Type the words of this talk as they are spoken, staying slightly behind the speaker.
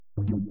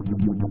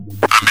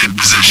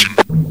position.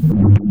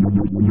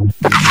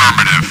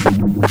 Affirmative.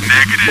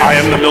 Negative. I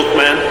am the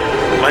milkman.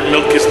 My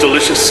milk is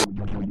delicious.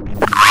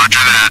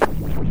 Roger that.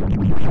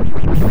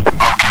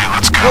 Okay,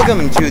 let's go.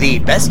 Welcome to the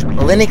Best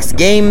Linux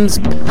Games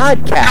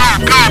Podcast.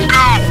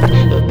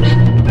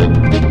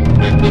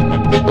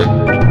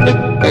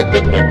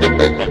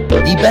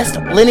 The best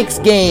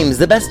Linux games,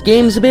 the best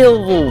games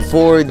available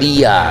for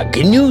the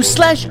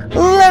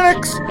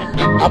GNU/Linux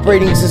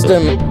operating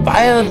system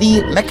via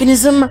the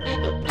mechanism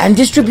and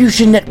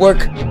distribution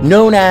network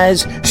known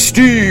as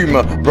Steam,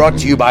 brought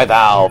to you by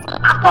Valve.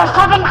 After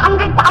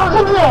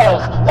 700,000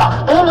 years, yes,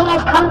 gaming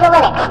has come to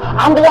Linux,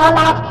 and beyond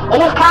that, it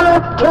has come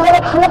to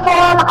Linux in the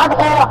form of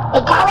an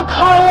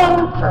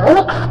egalitarian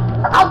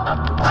Linux-like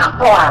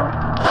platform,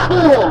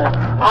 Steam,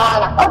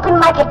 an open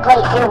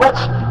marketplace in which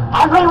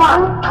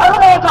everyone, total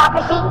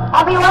meritocracy,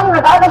 everyone,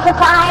 regardless of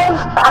size,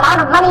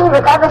 amount of money,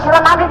 regardless of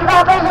amount of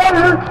developers,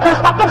 and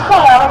prospective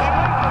sales,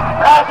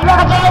 if you have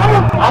a game,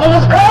 and it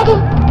is good,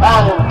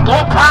 then give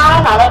it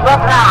time, and it will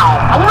thrive,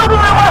 and you will be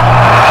rewarded.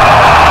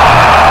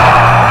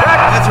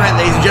 That's right,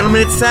 ladies and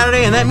gentlemen, it's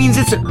Saturday, and that means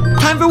it's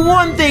time for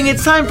one thing.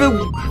 It's time for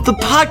the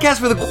podcast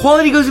where the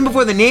quality goes in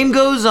before the name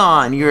goes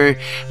on. You're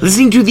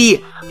listening to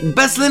the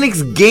Best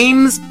Linux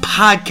Games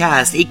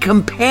Podcast, a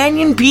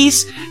companion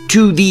piece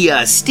to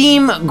the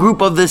Steam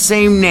group of the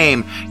same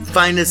name.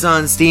 Find us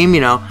on Steam,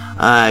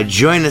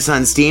 join us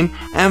on Steam,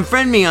 and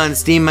friend me on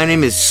Steam. My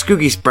name is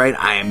Skooky Sprite.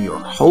 I am your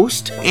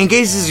host. In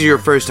case this is your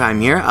first time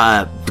here,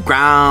 the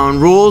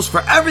ground rules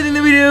for everything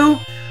that we do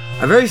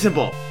are very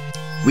simple.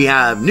 We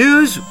have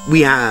news, we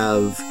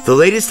have the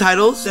latest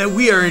titles that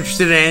we are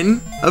interested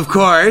in, of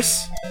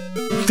course,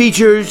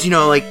 features,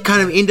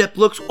 kind of in-depth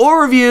looks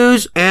or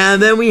reviews,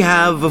 and then we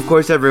have, of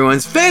course,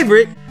 everyone's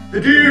favorite,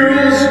 the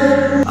deals!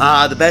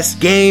 The best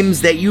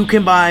games that you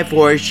can buy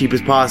for as cheap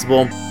as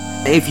possible.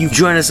 If you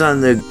join us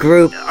on the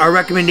group, our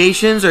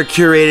recommendations are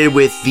curated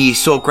with the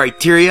sole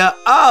criteria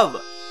of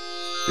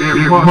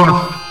it must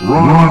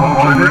run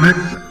on Linux,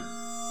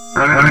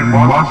 and it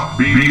must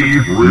be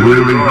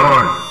really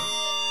good.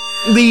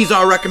 These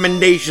are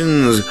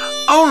recommendations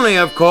only,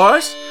 of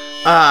course,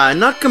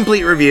 not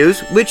complete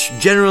reviews, which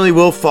generally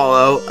will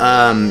follow,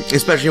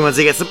 especially once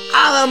they get some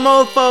other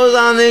mofos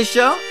on this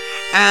show.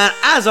 And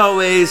as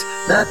always,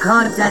 the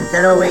content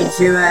that awaits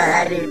you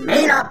ahead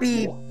may not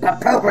be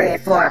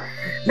appropriate for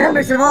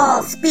members of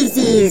all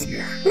species,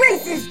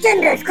 races,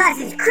 genders,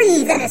 classes,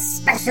 creeds, and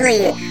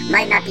especially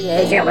might not be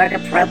age or work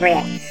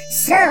appropriate.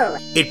 So,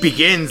 it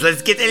begins.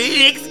 Let's get the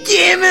Linux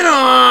gaming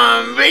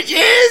on,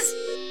 bitches!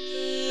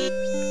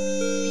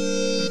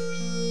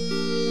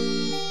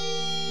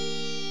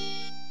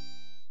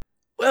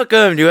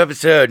 Welcome to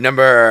episode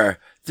number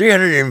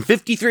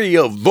 353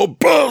 of the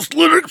Best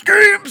Linux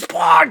Games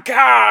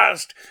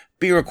Podcast.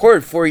 Being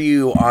recorded for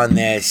you on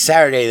this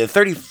Saturday, the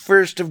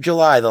 31st of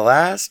July, the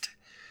last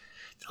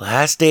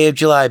day of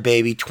July,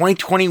 baby,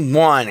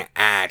 2021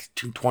 at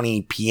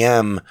 2:20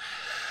 p.m.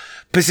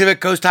 Pacific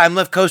Coast time,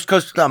 left coast,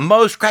 the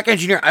most crack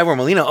engineer Ivor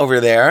Molina over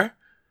there,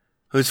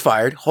 who's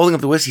fired, holding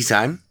up the whiskey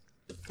sign.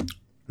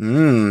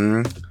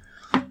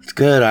 It's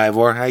good,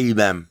 Ivor. How you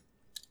been?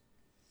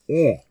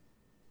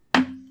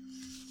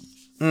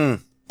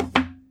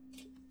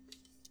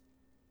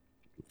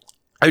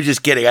 I was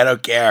just kidding. I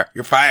don't care.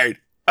 You're fired.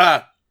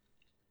 Damn,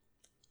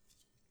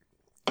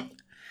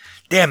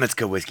 that's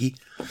good whiskey.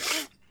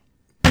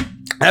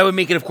 That would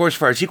make it, of course,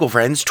 for our sequel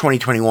friends,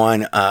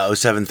 2021,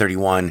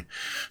 0731,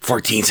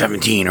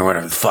 1417, or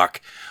whatever the fuck.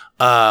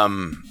 Got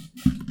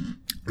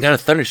a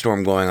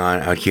thunderstorm going on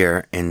out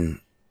here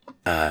in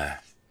the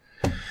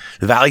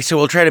valley, so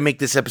we'll try to make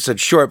this episode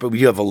short, but we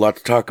do have a lot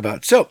to talk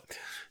about. So,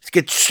 let's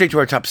get straight to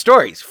our top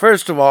stories.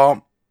 First of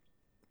all,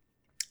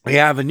 we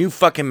have a new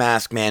fucking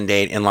mask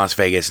mandate in Las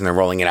Vegas, and they're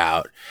rolling it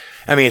out.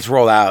 I mean, it's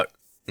rolled out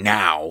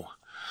now.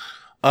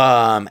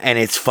 And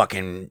it's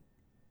fucking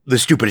the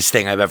stupidest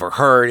thing I've ever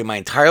heard in my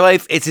entire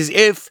life. It's as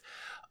if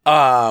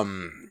a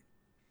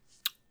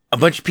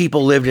bunch of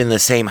people lived in the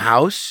same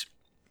house.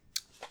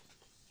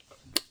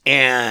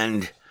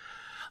 And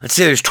let's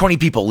say there's 20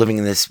 people living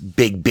in this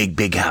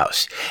big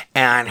house.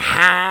 And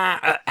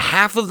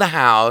half of the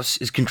house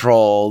is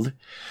controlled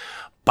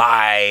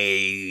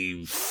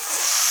by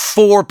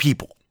 4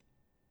 people.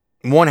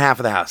 One half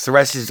of the house. The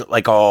rest is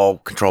all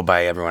controlled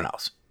by everyone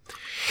else.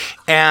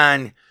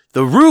 And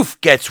the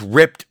roof gets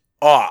ripped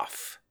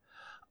off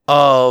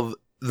of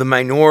the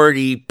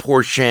minority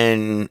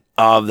portion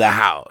of the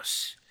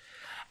house.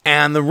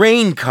 And the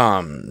rain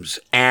comes,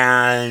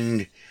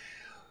 and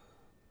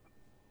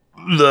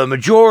the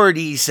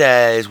majority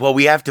says, well,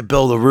 we have to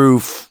build a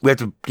roof. We have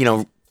to,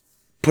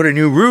 put a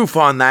new roof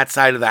on that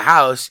side of the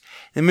house.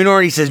 The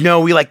minority says, no,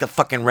 we like the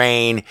fucking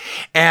rain.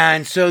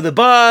 And so the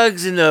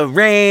bugs and the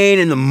rain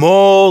and the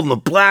mold and the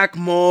black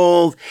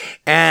mold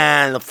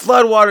and the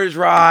floodwaters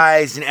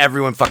rise and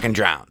everyone fucking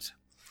drowns.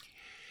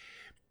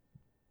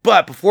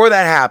 But before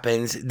that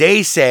happens,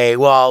 they say,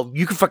 well,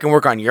 you can fucking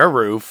work on your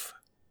roof.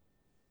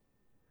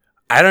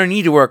 I don't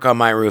need to work on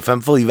my roof.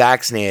 I'm fully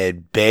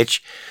vaccinated,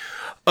 bitch.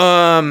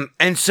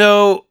 And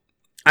so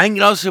I think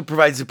it also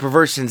provides a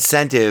perverse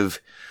incentive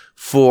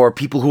for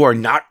people who are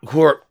not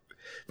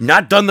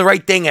done the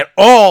right thing at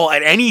all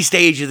at any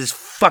stage of this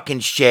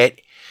fucking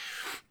shit.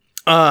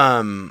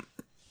 Because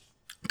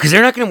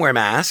they're not going to wear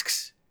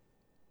masks.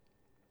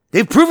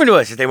 They've proven to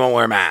us that they won't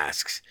wear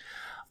masks.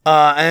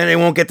 And they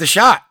won't get the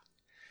shot.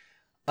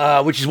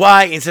 Which is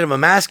why instead of a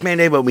mask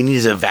mandate, what we need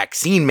is a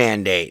vaccine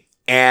mandate.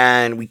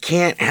 And we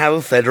can't have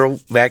a federal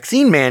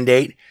vaccine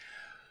mandate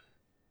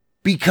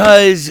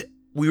because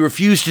we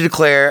refuse to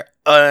declare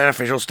an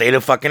official state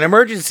of fucking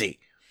emergency.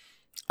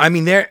 I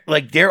mean,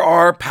 there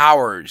are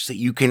powers that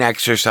you can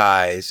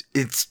exercise.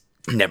 It's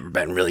never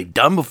been really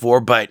done before,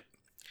 but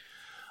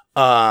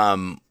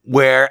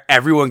where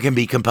everyone can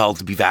be compelled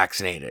to be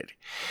vaccinated.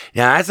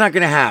 Now, that's not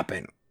going to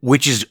happen,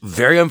 which is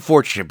very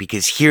unfortunate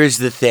because here's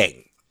the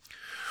thing.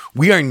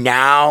 We are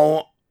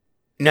now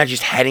not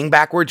just heading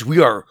backwards, we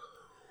are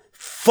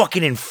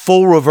fucking in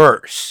full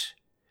reverse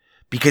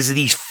because of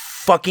these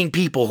fucking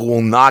people who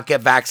will not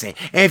get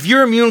vaccinated. And if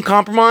you're immune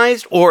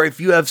compromised, or if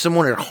you have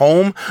someone at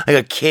home, like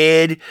a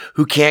kid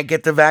who can't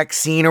get the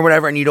vaccine or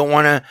whatever, and you don't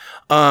want to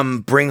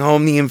bring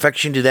home the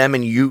infection to them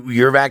and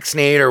you're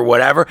vaccinated or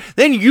whatever,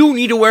 then you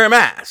need to wear a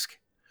mask.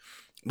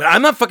 But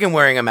I'm not fucking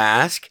wearing a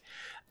mask.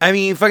 I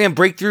mean, fucking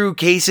breakthrough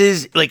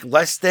cases, like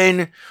less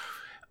than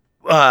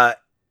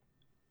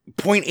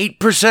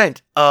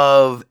 0.8%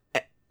 of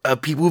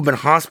people who've been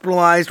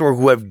hospitalized or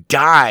who have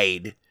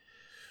died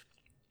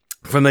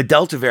from the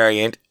Delta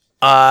variant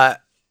have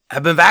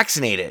been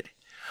vaccinated.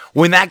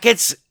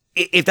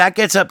 If that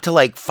gets up to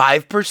like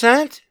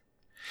 5%,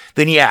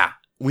 then yeah,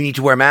 we need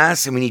to wear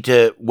masks and we need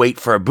to wait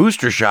for a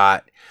booster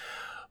shot.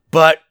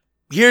 But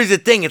here's the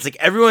thing. It's like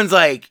everyone's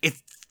like,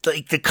 it's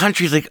like the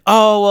country's like,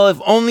 oh, well, if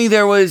only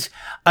there was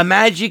a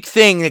magic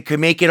thing that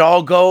could make it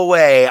all go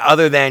away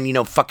other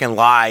than, fucking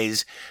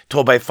lies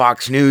told by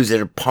Fox News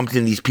that are pumped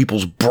in these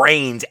people's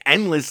brains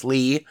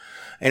endlessly.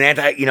 And I'm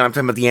talking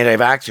about the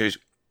anti-vaxxers.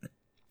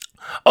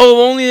 Oh, if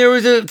only there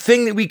was a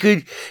thing that we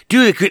could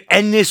do that could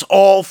end this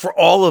all for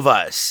all of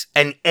us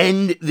and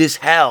end this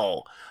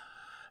hell.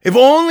 If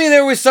only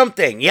there was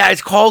something. Yeah,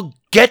 it's called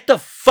get the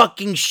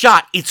fucking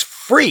shot. It's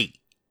free.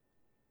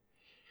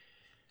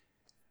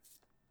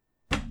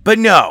 But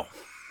no.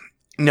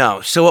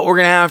 So what we're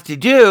going to have to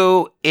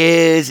do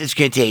is it's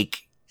going to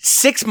take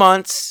 6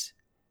 months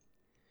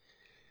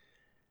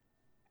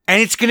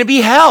and it's going to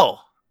be hell.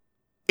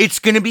 It's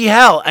going to be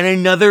hell, and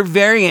another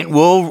variant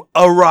will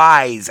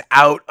arise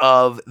out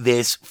of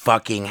this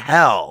fucking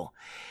hell.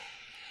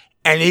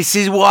 And this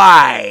is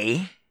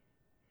why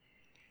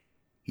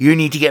you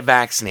need to get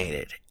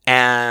vaccinated.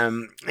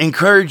 The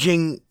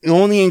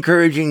only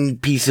encouraging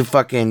piece of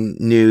fucking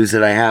news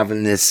that I have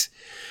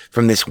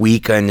from this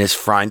week on this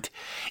front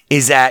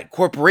is that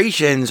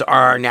corporations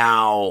are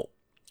now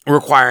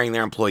requiring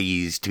their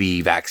employees to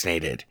be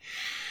vaccinated.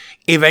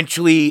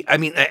 Eventually,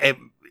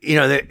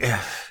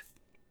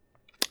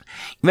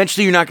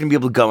 eventually, you're not going to be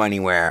able to go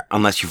anywhere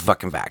unless you're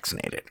fucking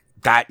vaccinated.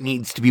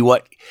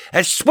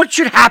 That's what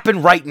should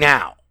happen right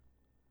now.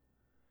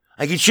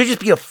 Like, it should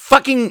just be a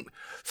fucking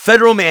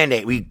federal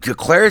mandate. We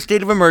declare a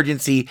state of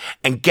emergency,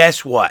 and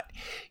guess what?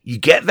 You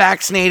get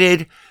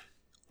vaccinated,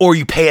 or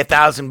you pay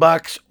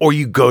 $1,000, or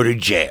you go to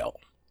jail.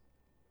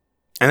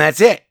 And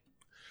that's it.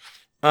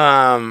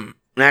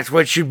 That's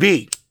what it should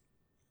be.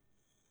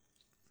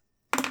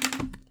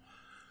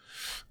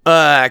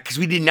 Because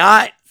we did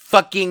not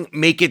fucking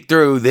make it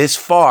through this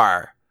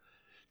far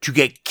to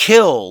get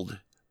killed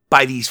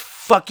by these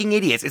fucking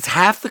idiots. It's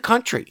half the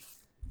country.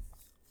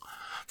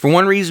 For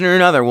one reason or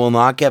another, will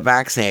not get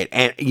vaccinated.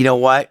 And you know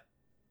what?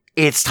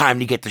 It's time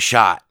to get the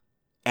shot.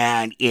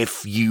 And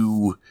if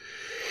you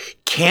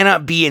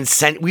cannot be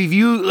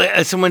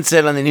incented, someone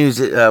said on the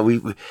news,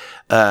 an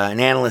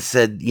analyst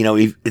said,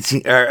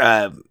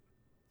 a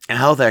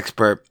health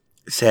expert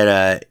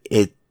said,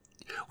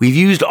 we've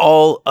used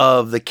all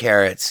of the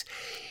carrots.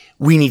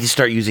 We need to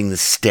start using the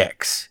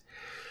sticks.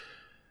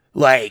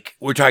 Like,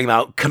 we're talking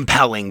about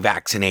compelling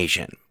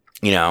vaccination.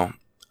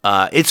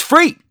 It's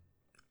free.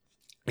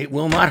 It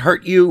will not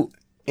hurt you.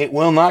 It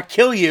will not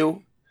kill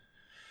you.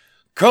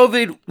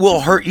 COVID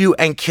will hurt you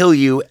and kill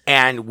you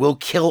and will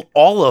kill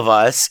all of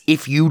us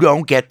if you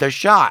don't get the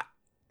shot.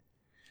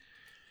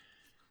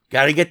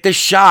 Got to get the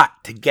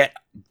shot to get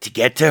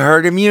to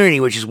herd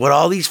immunity, which is what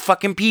all these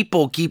fucking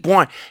people keep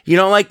wanting. You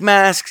don't like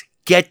masks?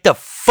 Get the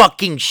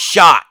fucking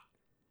shot.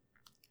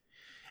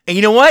 And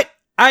you know what?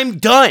 I'm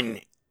done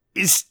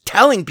is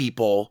telling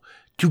people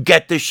to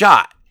get the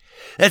shot.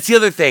 That's the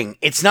other thing.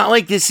 It's not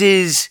like this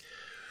is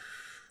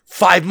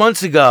 5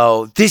 months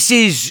ago. This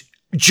is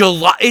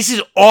July. This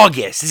is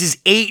August. This is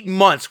 8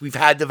 months we've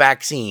had the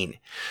vaccine.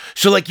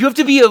 So you have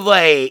to be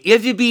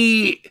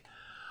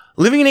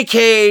living in a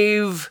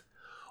cave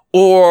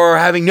or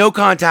having no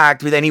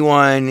contact with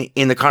anyone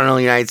in the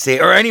continental United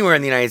States or anywhere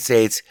in the United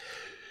States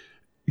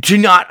to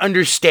not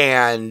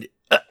understand,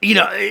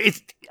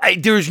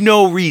 there's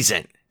no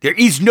reason. There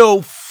is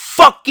no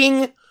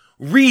fucking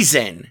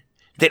reason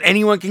that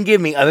anyone can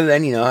give me other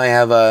than, I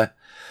have a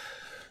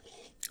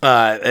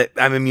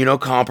I'm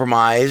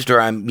immunocompromised or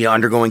I'm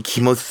undergoing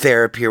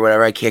chemotherapy or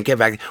whatever, I can't get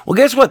vaccinated. Well,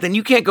 guess what? Then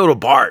you can't go to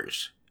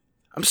bars.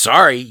 I'm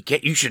sorry.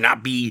 You should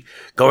not be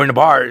going to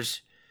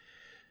bars,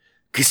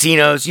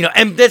 casinos,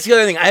 and that's the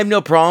other thing. I have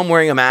no problem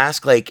wearing a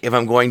mask, like if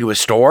I'm going to a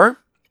store,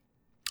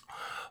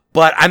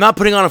 but I'm not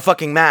putting on a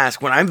fucking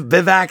mask when I've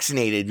been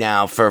vaccinated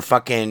now for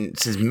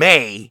since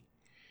May.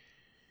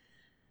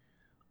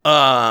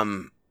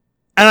 And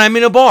I'm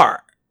in a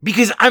bar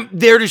because I'm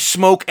there to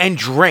smoke and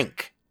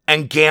drink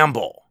and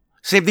gamble.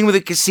 Same thing with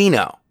a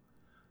casino.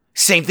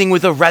 Same thing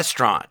with a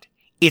restaurant.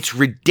 It's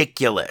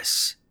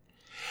ridiculous.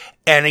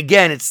 And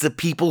again, it's the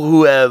people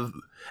who have,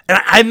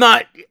 and I'm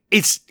not,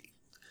 it's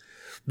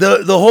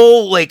the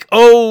whole like,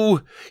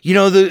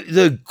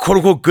 the quote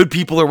unquote good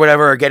people or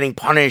whatever are getting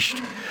punished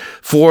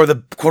for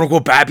the quote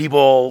unquote bad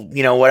people,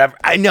 whatever.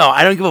 I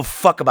don't give a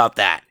fuck about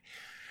that.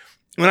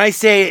 When I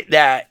say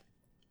that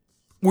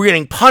we're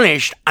getting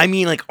punished, I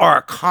mean like our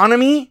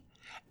economy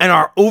and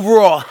our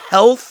overall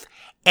health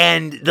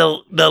and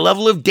the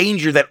level of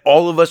danger that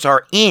all of us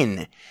are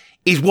in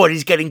is what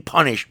is getting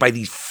punished by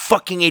these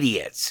fucking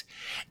idiots.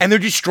 And they're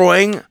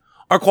destroying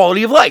our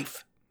quality of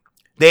life.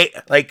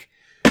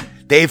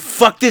 They've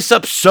fucked this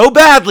up so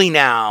badly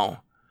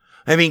now.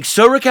 I mean,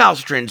 so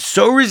recalcitrant,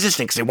 so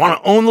resistant because they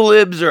want to own the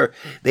libs or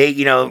they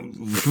don't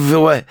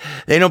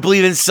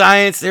believe in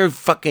science. They're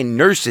fucking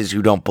nurses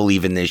who don't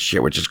believe in this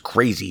shit, which is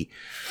crazy.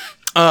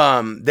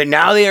 That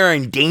now they are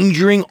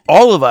endangering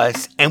all of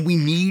us and we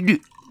need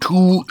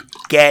to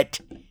get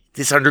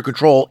this under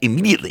control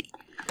immediately.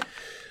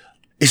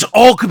 This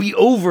all could be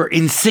over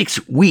in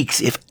 6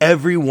 weeks if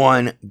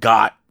everyone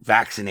got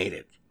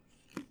vaccinated.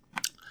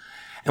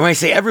 And when I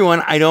say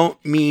everyone, I don't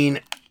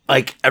mean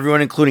like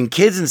everyone including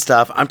kids and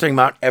stuff. I'm talking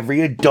about every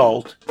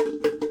adult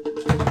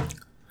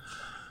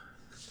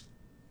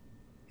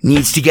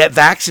needs to get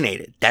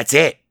vaccinated. That's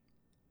it.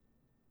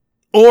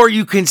 Or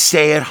you can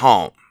stay at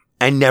home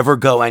and never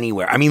go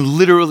anywhere. I mean,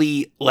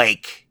 literally,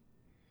 like,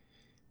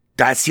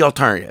 that's the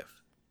alternative.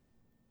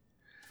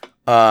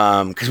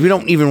 Because we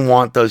don't even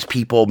want those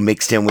people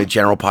mixed in with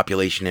general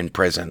population in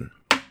prison.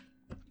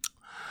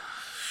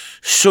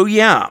 So,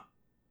 yeah.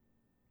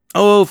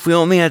 Oh, if we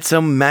only had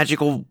some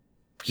magical,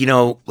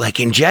 like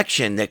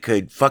injection that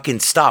could fucking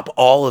stop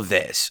all of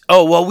this.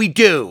 Oh, well, we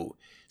do.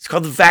 It's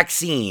called the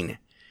vaccine.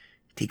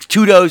 Takes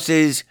 2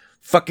 doses.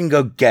 Fucking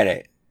go get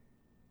it.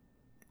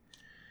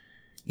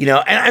 And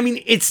I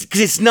mean,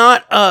 it's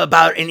not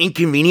about an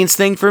inconvenience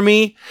thing for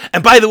me.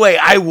 And by the way,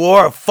 I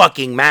wore a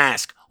fucking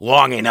mask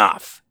long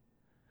enough.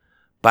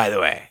 By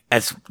the way,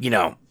 that's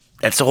the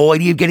whole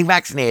idea of getting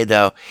vaccinated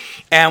though.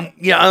 And,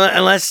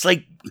 unless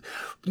like,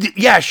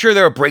 yeah, sure,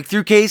 there are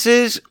breakthrough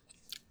cases,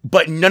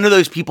 but none of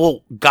those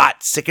people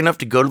got sick enough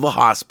to go to the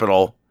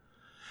hospital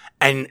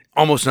and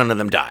almost none of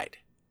them died.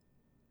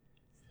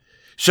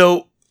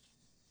 So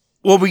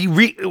what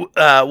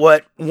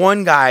what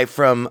one guy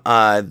from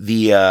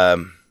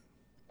the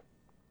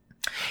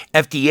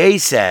FDA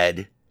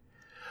said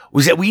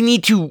was that we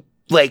need to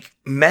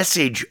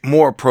message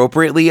more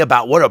appropriately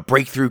about what a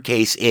breakthrough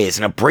case is.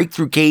 And a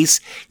breakthrough case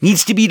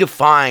needs to be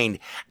defined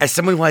as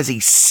someone who has a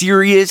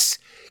serious,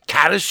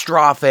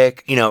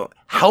 catastrophic,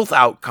 health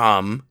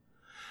outcome,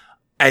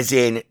 as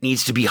in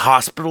needs to be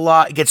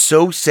hospitalized, gets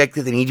so sick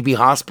that they need to be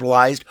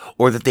hospitalized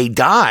or that they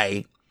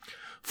die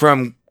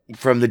from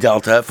the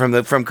Delta, from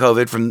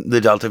COVID, from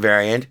the Delta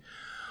variant.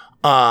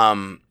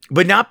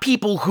 But not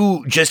people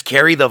who just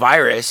carry the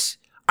virus.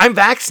 I'm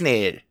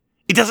vaccinated.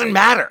 It doesn't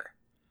matter.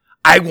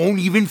 I won't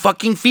even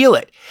fucking feel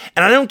it.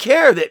 And I don't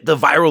care that the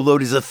viral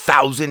load is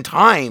 1,000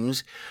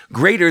 times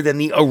greater than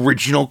the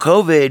original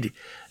COVID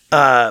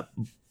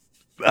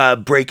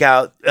outbreak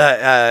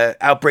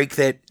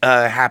that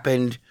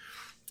happened,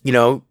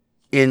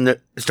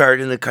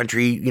 started in the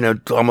country,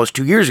 almost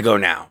 2 years ago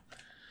now.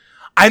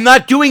 I'm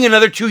not doing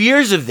another 2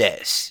 years of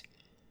this.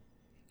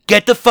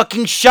 Get the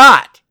fucking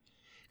shot.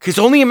 Because it's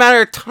only a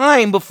matter of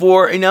time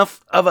before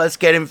enough of us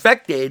get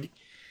infected.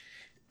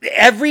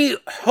 Every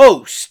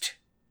host...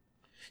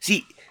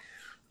 See,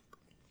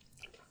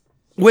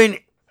 when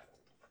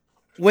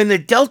the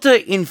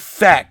Delta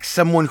infects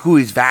someone who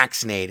is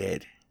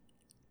vaccinated,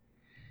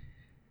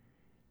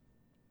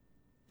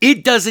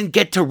 it doesn't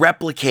get to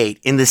replicate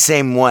in the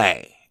same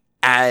way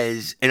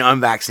as an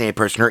unvaccinated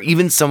person or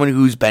even someone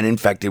who's been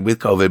infected with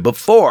COVID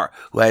before,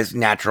 who has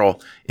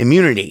natural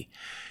immunity.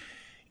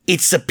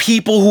 It's the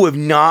people who have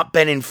not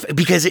been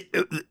because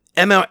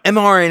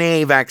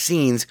mRNA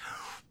vaccines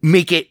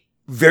make it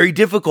very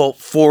difficult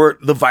for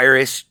the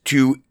virus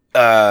to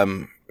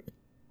actually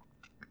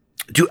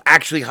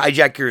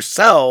hijack your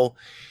cell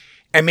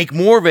and make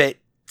more of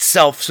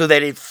itself so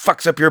that it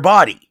fucks up your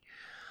body.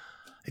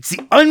 It's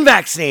the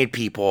unvaccinated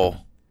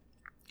people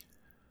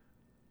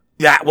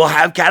that will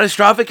have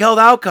catastrophic health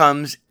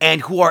outcomes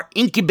and who are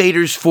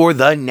incubators for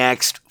the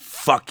next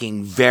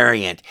fucking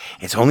variant.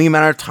 It's only a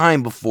matter of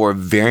time before a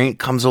variant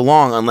comes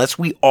along unless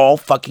we all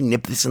fucking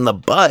nip this in the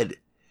bud.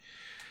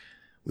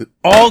 We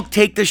all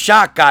take the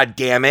shot,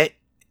 goddammit.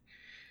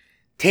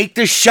 Take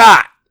the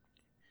shot.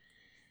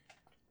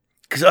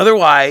 Because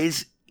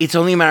otherwise, it's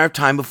only a matter of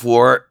time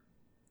before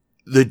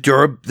the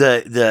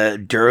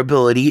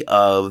durability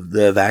of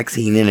the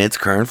vaccine in its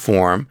current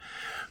form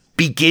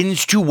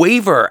begins to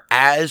waver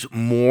as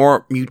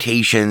more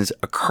mutations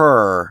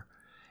occur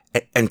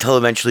until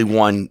eventually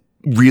one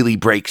really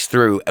breaks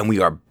through and we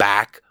are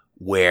back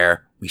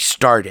where we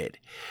started.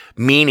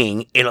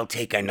 Meaning it'll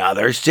take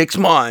another 6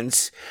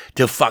 months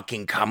to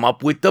fucking come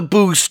up with the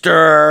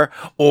booster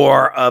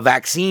or a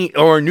vaccine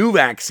or a new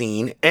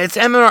vaccine. And it's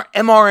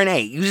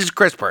mRNA, uses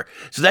CRISPR.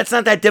 So that's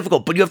not that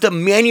difficult, but you have to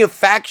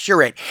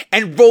manufacture it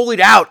and roll it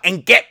out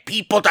and get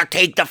people to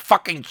take the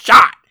fucking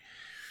shot.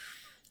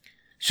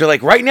 So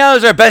like right now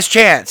is our best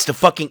chance to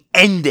fucking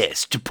end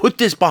this, to put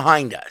this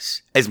behind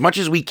us as much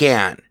as we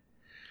can.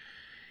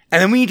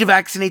 And then we need to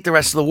vaccinate the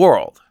rest of the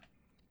world.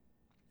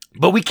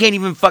 But we can't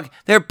even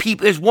there are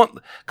people, there's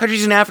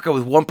countries in Africa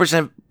with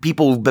 1%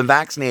 people who've been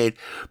vaccinated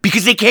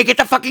because they can't get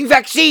the fucking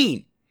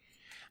vaccine.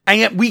 And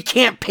yet we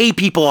can't pay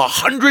people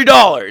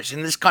 $100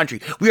 in this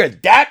country. We are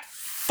that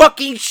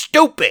fucking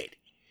stupid.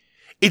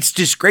 It's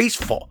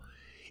disgraceful.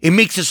 It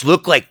makes us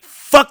look like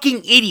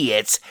fucking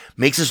idiots,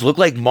 makes us look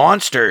like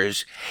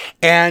monsters.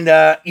 And,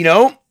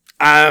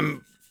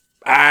 I'm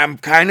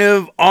kind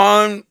of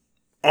on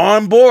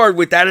board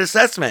with that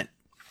assessment.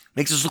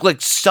 Makes us look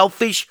like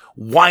selfish,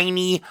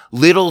 whiny,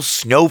 little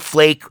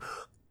snowflake,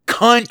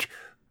 cunt,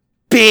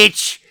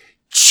 bitch,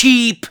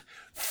 cheap,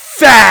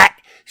 fat,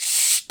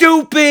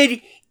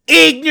 stupid,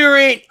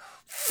 ignorant,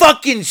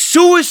 fucking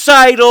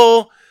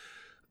suicidal,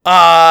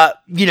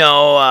 Jonestown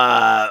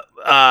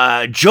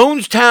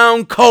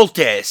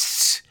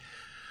cultists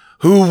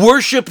who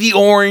worship the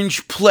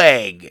Orange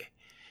Plague.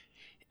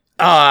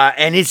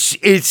 And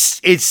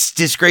it's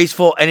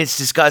disgraceful and it's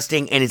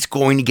disgusting and it's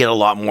going to get a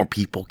lot more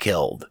people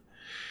killed.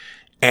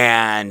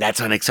 And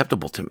that's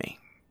unacceptable to me.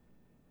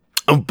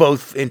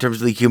 Both in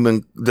terms of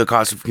the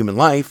cost of human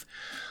life,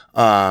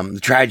 the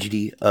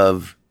tragedy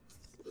of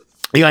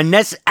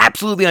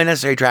absolutely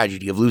unnecessary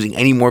tragedy of losing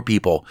any more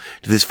people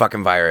to this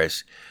fucking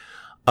virus.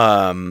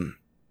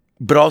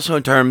 But also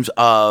in terms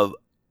of,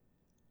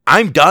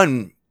 I'm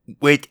done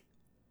with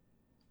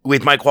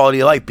my quality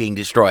of life being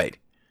destroyed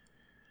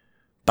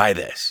by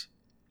this.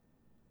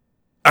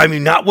 I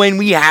mean, not when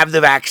we have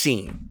the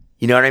vaccine.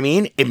 You know what I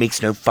mean? It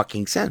makes no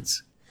fucking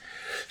sense.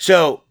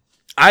 So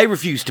I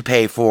refuse to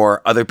pay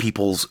for other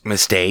people's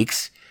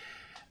mistakes.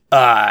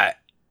 I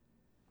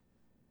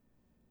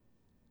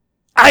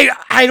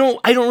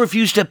don't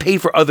refuse to pay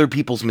for other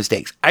people's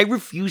mistakes. I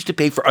refuse to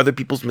pay for other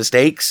people's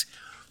mistakes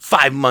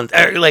 5 months,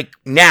 like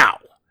now,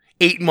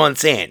 8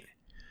 months in.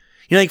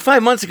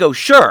 5 months ago,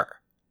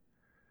 sure,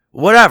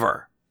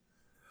 whatever.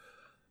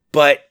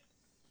 But,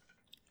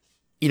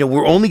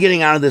 we're only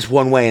getting out of this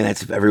one way, and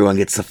that's if everyone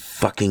gets the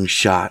fucking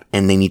shot,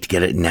 and they need to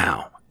get it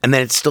now. And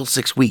then it's still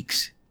 6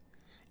 weeks.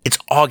 It's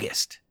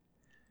August.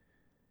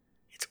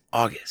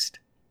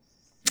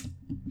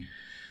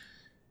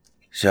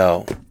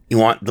 So, you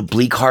want the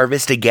bleak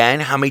harvest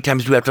again? How many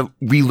times do we have to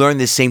relearn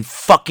the same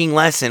fucking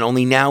lesson?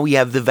 Only now we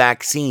have the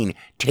vaccine.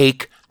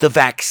 Take the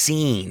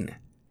vaccine.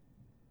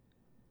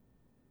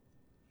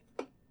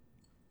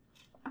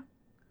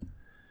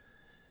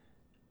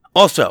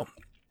 Also,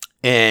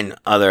 in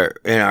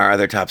our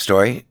other top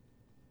story,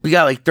 we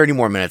got like 30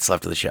 more minutes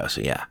left of the show,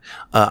 so yeah.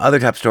 Other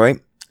top story,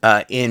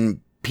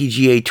 in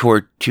PGA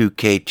Tour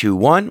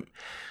 2K21,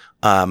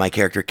 my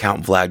character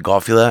Count Vlad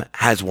Golfula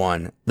has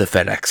won the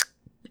FedEx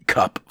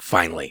Cup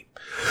finally.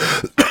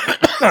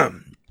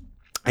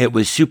 It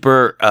was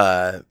super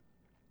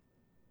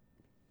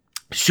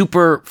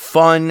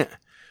fun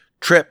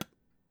trip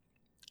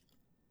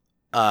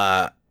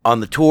on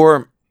the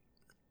tour.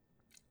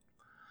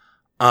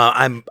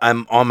 I'm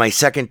on my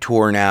second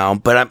tour now,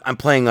 but I'm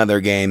playing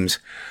other games.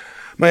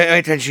 My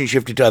attention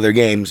shifted to other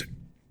games,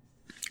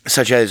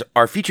 such as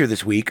our feature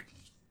this week,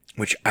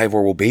 which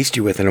Ivor will baste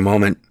you with in a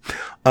moment,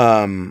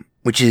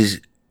 which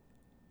is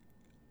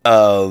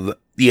of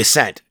The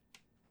Ascent.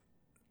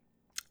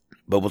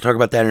 But we'll talk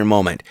about that in a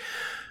moment.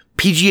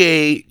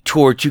 PGA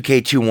Tour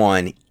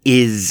 2K21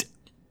 is,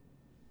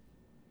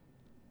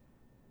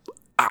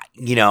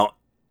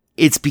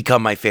 it's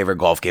become my favorite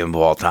golf game of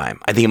all time.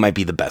 I think it might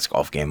be the best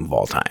golf game of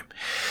all time.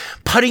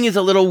 Putting is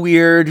a little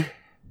weird.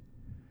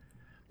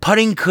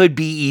 Putting could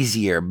be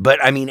easier,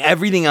 but I mean,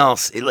 everything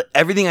else,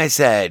 everything I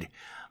said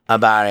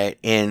about it,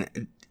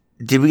 and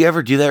did we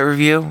ever do that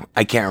review?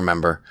 I can't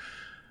remember.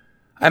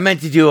 I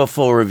meant to do a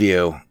full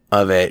review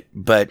of it,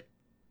 but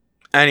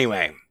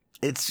anyway,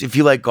 if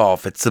you like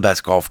golf, it's the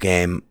best golf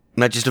game.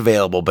 Not just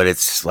available, but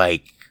it's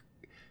like,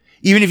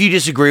 even if you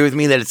disagree with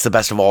me that it's the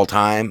best of all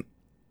time,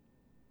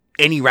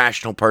 any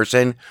rational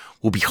person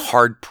will be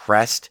hard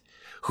pressed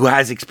who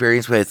has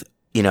experience with,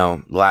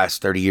 the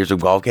last 30 years of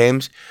golf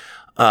games,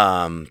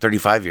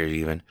 35 years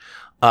even,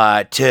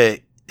 to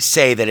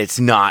say that it's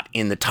not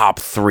in the top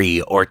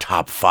 3 or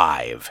top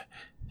 5.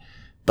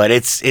 But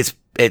it's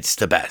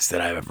the best that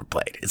I've ever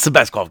played. It's the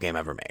best golf game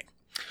ever made.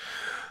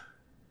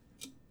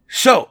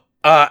 So,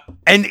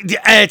 and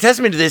a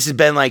testament to this has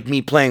been like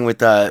me playing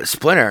with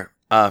Splinter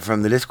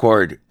from the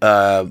Discord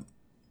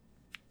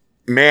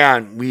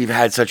man, we've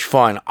had such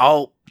fun.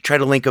 I'll try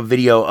to link a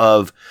video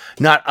of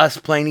not us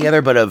playing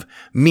together, but of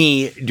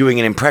me doing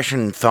an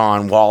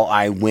impression-thon while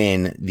I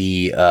win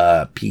the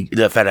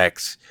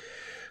FedEx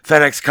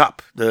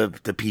Cup, the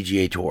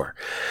PGA Tour.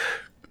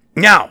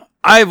 Now,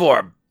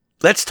 Ivor,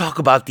 let's talk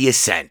about the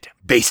Ascent.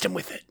 Based him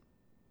with it.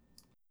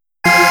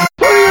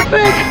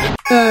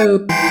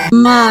 Oh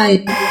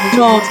my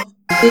god.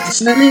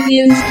 It's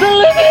Valivians.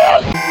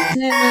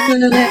 Never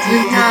gonna let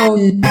you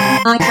down.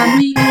 I can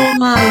read your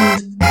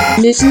mind.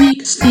 This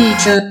week's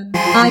feature.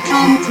 I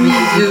can't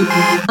read you.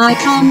 I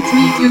can't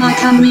read you. I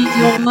can read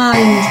your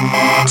mind.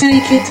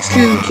 Take it,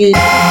 Kookie.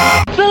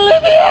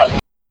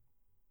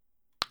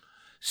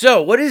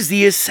 So, what is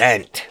the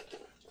Ascent?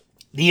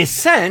 The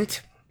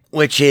Ascent,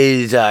 which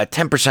is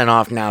 10%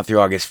 off now through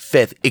August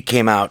 5th. It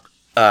came out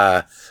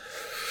 4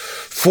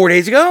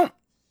 days ago.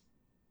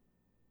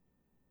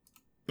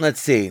 Let's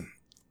see.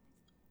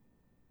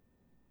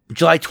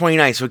 July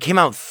 29th, so it came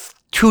out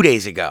 2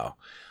 days ago.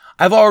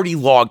 I've already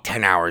logged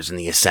 10 hours in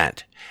the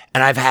Ascent,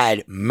 and I've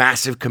had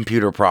massive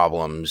computer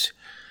problems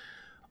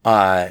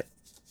that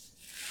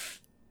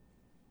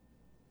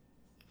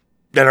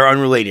are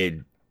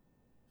unrelated,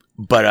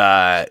 but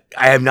I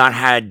have not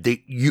had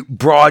the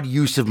broad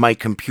use of my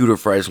computer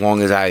for as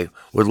long as I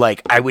would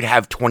like. I would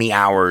have 20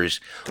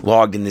 hours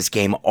logged in this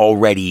game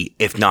already,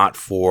 if not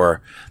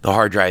for the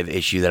hard drive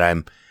issue that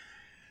I'm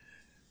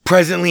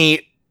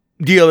presently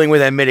dealing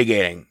with and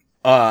mitigating.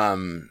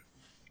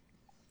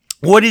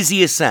 What is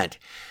the Ascent?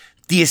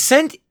 The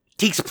Ascent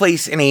takes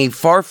place in a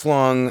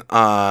far-flung,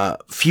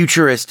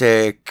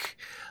 futuristic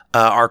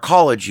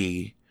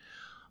arcology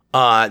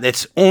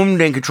that's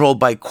owned and controlled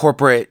by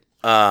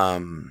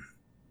corporations,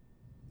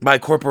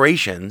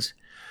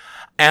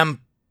 and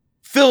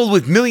filled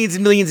with millions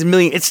and millions and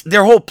millions. It's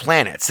their whole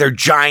planets. They're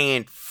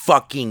giant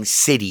fucking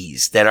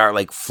cities that are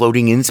like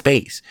floating in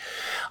space.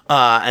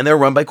 And they're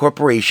run by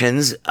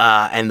corporations,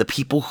 and the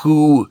people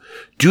who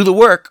do the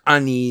work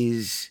on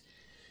these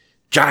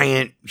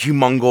giant,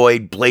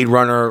 humongoid, Blade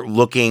Runner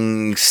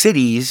looking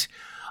cities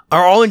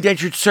are all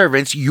indentured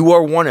servants. You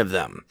are one of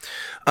them.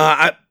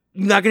 I'm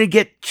not going to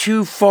get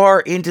too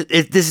far into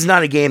it. This is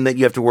not a game that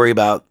you have to worry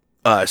about,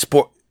 at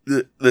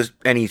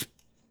least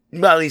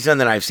none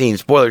that I've seen,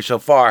 spoilers so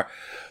far.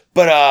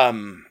 But,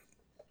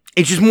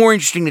 it's just more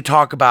interesting to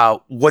talk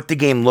about what the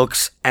game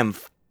looks and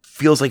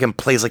feels like and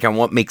plays like and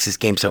what makes this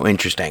game so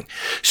interesting.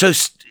 So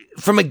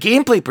from a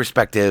gameplay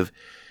perspective,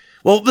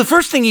 well, the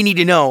first thing you need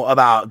to know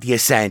about The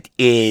Ascent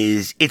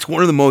is it's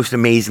one of the most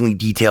amazingly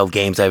detailed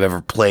games I've ever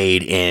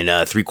played in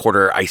a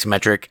 3/4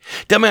 isometric,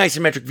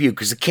 demi-isometric view,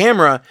 because the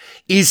camera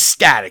is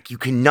static. You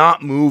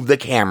cannot move the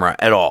camera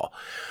at all.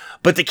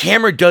 But the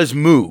camera does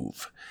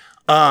move.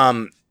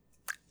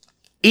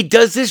 It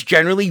does this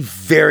generally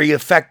very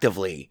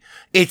effectively.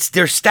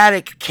 They're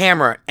static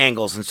camera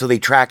angles, and so they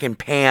track and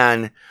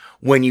pan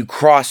when you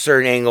cross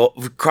certain,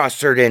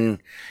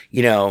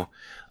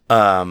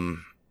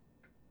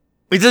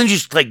 it doesn't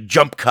just like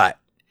jump cut.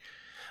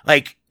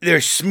 Like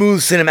there's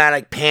smooth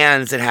cinematic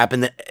pans that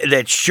happen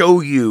that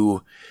show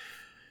you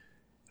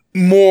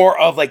more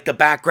of like the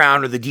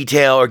background or the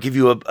detail, or give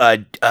you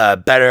a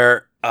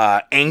better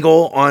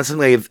angle on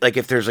something. Like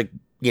if there's like,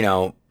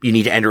 you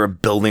need to enter a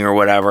building or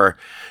whatever,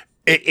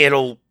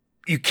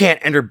 you can't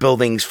enter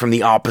buildings from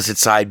the opposite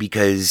side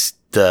because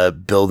the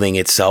building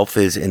itself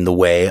is in the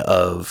way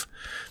of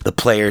the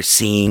player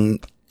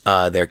seeing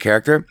their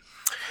character.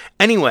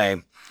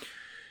 Anyway,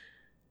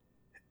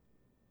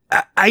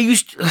 I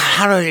used to,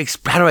 how do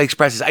I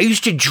express this? I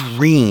used to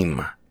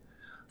dream,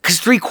 because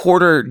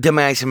 3/4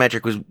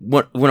 demi-isometric was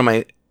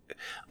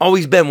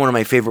always been one of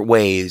my favorite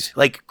ways.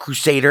 Like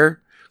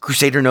Crusader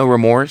No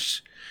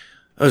Remorse.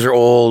 Those are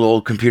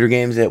old computer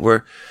games that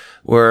were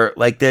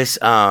like this.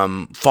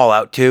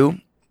 Fallout 2.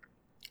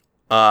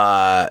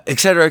 Et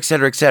cetera, et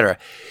cetera, et cetera.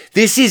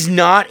 This is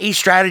not a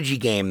strategy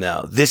game,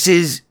 though. This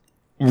is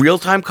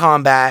real-time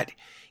combat.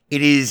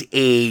 It is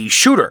a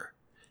shooter.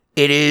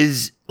 It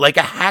is like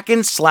a hack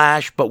and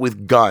slash, but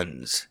with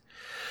guns.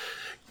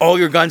 All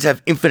your guns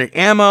have infinite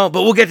ammo,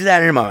 but we'll get to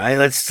that in a moment.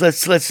 Let's.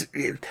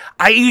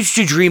 I used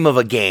to dream of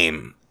a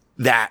game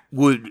that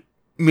would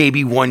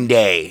maybe one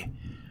day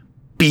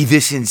be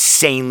this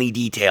insanely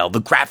detailed.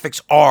 The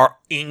graphics are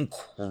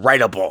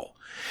incredible.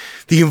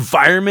 The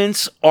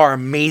environments are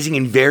amazing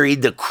and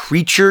varied. The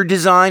creature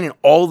design and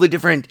all the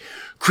different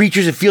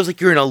creatures, it feels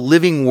like you're in a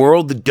living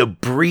world. The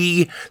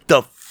debris,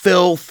 the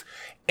filth,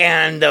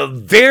 and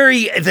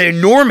the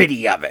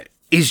enormity of it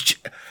is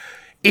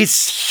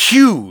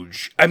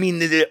huge. I mean,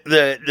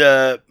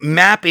 the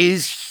map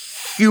is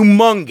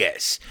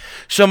humongous.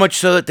 So much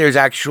so that there's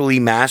actually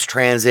mass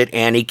transit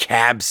and a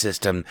cab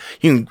system.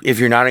 If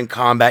you're not in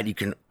combat, you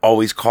can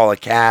always call a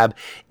cab.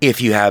 If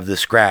you have the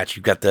scratch,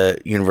 you've got the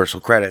universal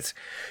credits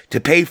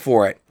to pay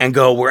for it and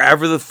go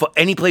wherever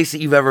any place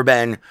that you've ever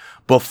been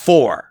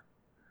before,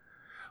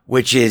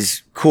 which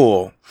is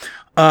cool.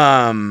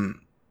 But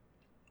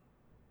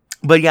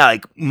yeah,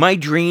 like my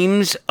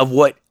dreams of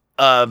what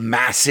a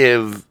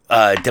massive,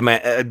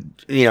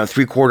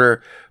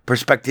 3/4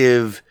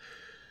 perspective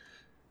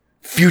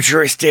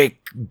futuristic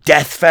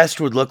death fest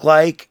would look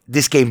like,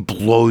 this game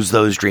blows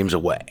those dreams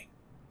away.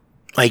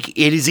 Like,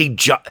 it is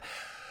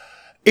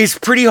it's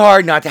pretty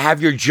hard not to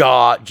have your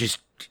jaw just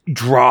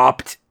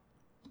dropped,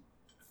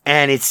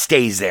 and it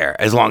stays there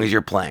as long as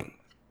you're playing.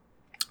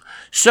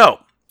 So,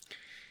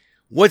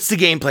 what's the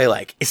gameplay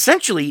like?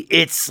 Essentially,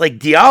 it's like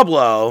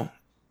Diablo,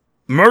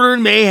 murder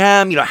and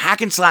mayhem,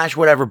 hack and slash,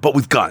 whatever, but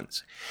with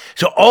guns.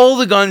 So all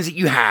the guns that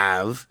you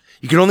have,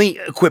 you can only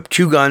equip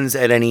 2 guns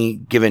at any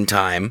given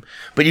time,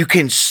 but you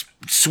can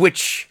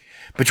switch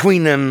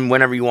between them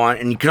whenever you want,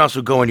 and you can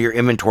also go into your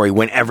inventory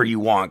whenever you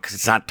want, because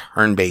it's not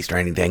turn-based or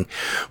anything.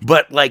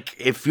 But, like,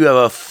 if you have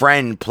a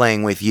friend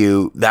playing with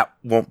you, that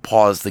won't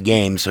pause the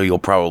game, so you'll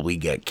probably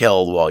get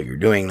killed while you're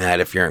doing that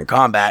if you're in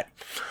combat.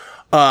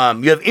 You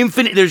have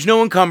there's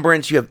no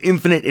encumbrance, you have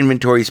infinite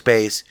inventory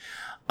space.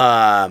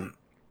 The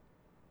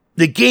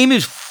game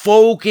is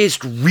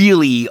focused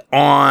really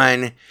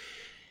on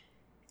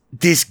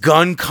this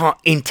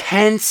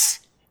intense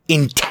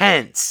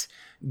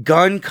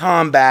gun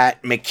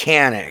combat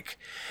mechanic.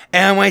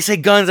 And when I say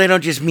guns, I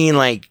don't just mean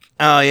like,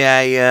 oh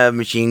yeah,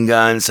 machine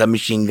guns,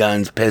 submachine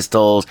guns,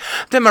 pistols.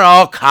 Them are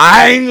all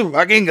kinds of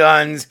fucking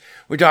guns.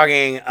 We're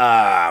talking,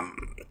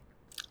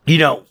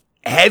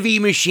 heavy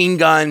machine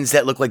guns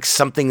that look like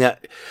something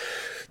that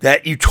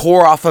you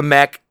tore off a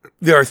mech.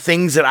 There are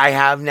things that I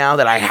have now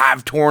that I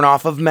have torn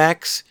off of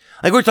mechs.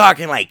 Like, we're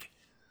talking like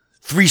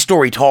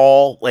 3-story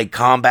tall, like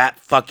combat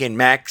fucking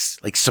mechs,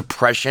 like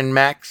suppression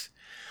mechs.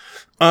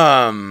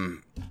 All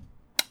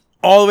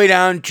the way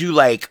down to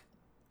like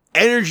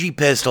energy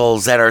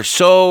pistols that are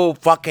so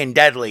fucking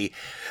deadly.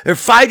 There are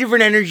 5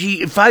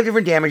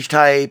 different damage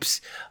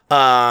types.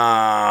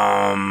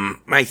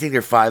 I think there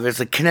are 5. There's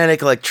like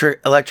kinetic,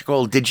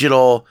 electrical,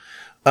 digital,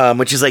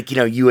 which is like,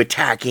 you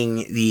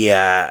attacking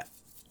the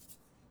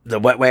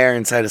wetware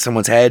inside of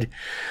someone's head.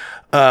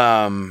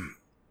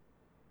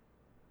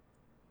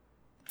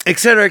 Et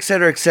cetera, et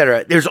cetera, et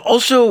cetera. There's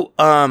also,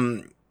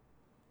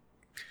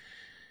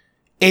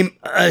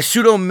 a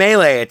pseudo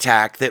melee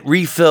attack that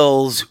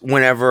refills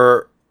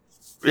whenever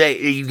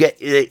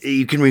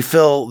you can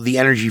refill the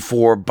energy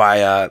for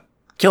by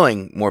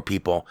killing more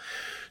people.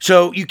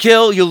 So you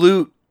kill, you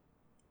loot,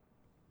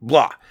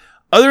 blah.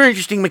 Other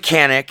interesting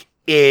mechanic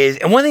is,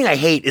 and one thing I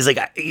hate is like,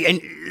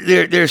 and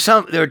there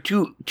are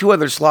two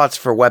other slots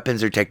for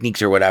weapons or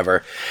techniques or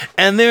whatever,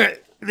 and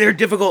they're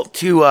difficult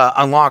to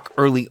unlock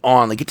early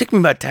on. Like, it took me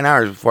about 10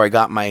 hours before I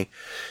got my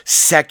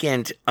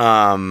second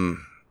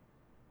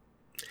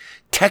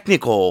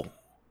technical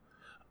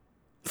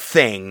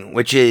thing,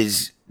 which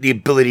is the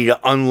ability to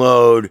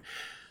unload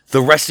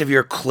the rest of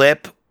your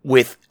clip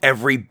with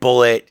every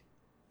bullet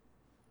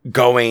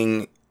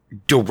going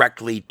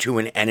directly to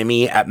an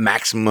enemy at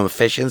maximum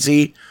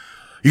efficiency.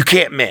 You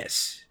can't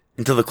miss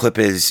until the clip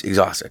is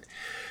exhausted.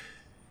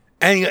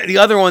 And the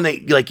other one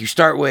that like you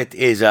start with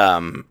is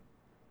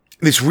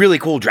this really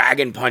cool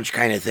dragon punch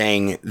kind of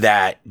thing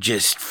that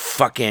just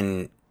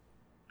fucking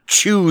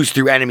chews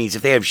through enemies.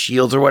 If they have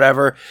shields or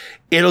whatever,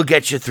 it'll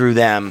get you through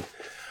them.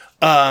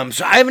 So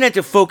I haven't had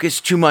to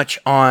focus too much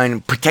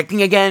on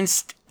protecting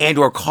against and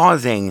or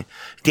causing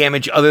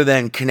damage other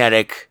than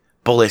kinetic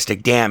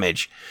ballistic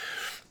damage.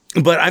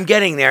 But I'm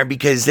getting there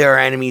because there are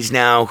enemies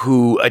now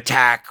who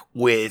attack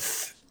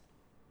with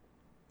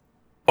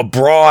a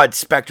broad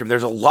spectrum.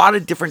 There's a lot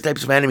of different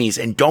types of enemies,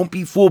 and don't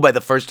be fooled by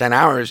the first 5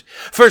 hours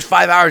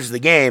of the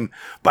game.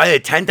 By the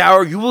 10th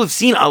hour, you will have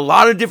seen a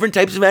lot of different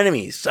types of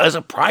enemies. A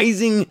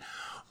surprising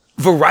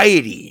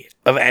variety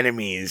of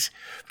enemies.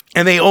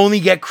 And they only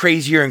get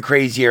crazier and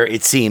crazier,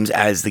 it seems,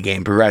 as the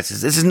game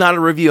progresses. This is not a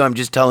review. I'm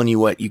just telling you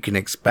what you can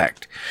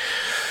expect.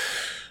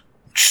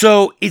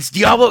 So, it's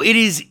Diablo.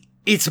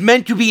 It's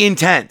meant to be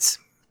intense.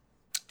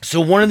 So,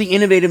 one of the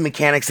innovative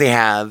mechanics they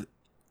have,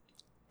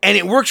 and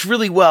it works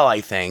really well, I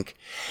think,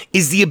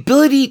 is the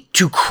ability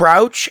to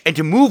crouch and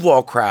to move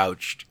while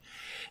crouched,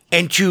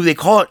 and they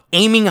call it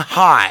aiming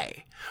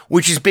high,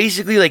 which is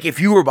basically like if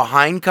you were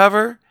behind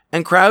cover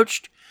and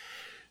crouched,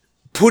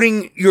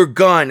 putting your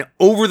gun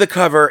over the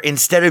cover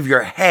instead of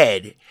your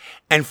head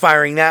and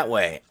firing that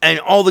way. And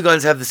all the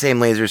guns have the same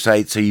laser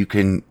sight, so you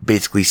can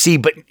basically see,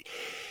 but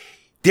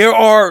there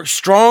are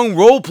strong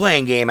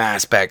role-playing game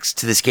aspects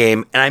to this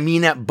game, and I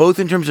mean that both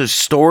in terms of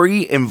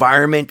story,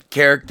 environment,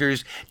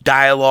 characters,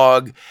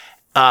 dialogue,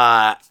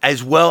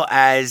 as well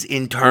as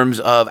in terms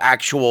of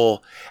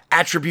actual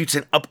attributes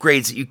and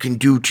upgrades that you can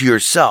do to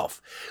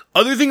yourself.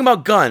 Other thing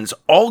about guns,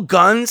 all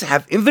guns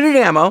have infinite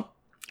ammo,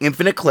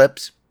 infinite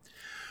clips,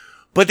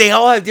 but they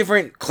all have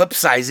different clip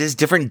sizes,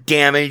 different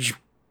damage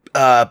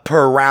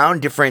per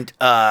round, different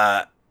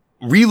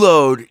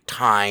reload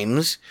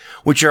times,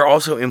 which are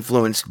also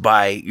influenced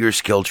by your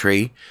skill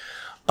tree.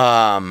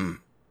 Oh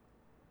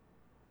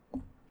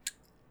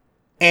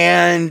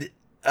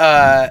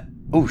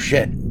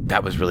shit,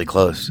 that was really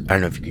close. I don't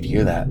know if you could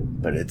hear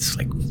that, but it's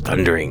like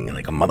thundering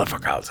like a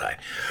motherfucker outside.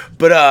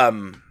 But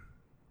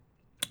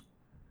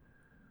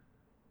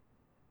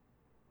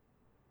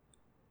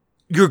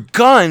your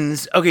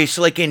guns, okay,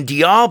 so like in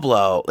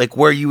Diablo, like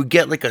where you would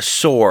get like a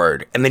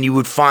sword and then you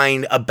would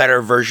find a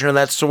better version of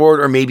that sword,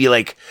 or maybe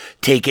like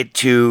take it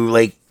to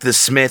like the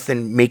smith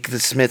and make the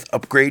smith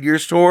upgrade your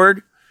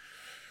sword,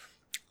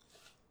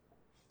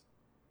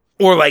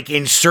 or like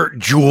insert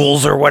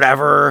jewels or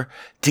whatever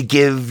to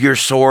give your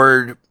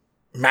sword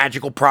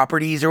magical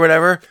properties or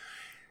whatever.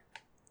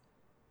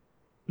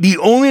 The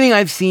only thing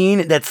I've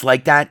seen that's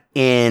like that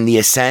in the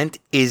Ascent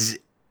is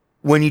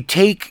when you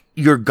take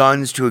your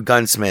guns to a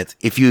gunsmith,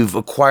 if you've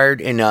acquired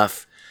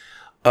enough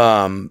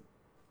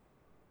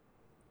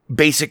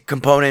basic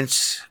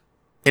components,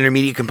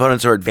 intermediate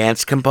components, or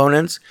advanced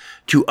components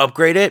to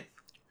upgrade it,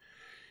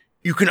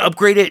 you can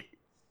upgrade it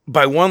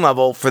by one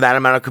level for that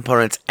amount of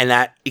components, and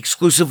that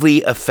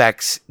exclusively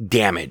affects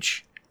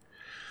damage.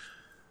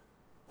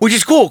 Which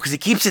is cool, because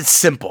it keeps it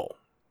simple.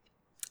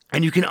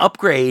 And you can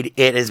upgrade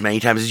it as many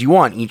times as you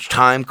want. Each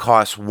time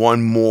costs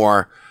one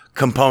more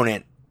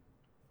component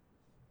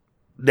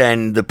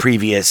than the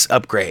previous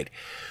upgrade.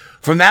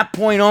 From that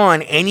point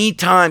on,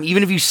 anytime,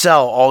 even if you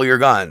sell all your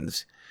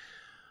guns,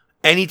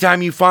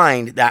 anytime you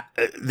find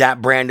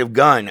that brand of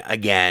gun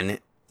again,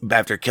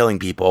 after killing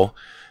people,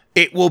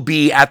 it will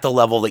be at the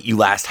level that you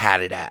last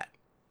had it at.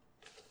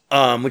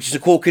 Which is a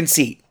cool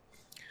conceit.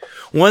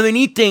 One of the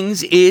neat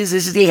things is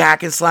this is a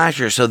hack and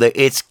slasher, so that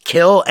it's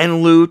kill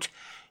and loot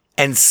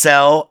and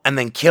sell, and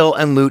then kill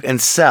and loot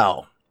and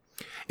sell.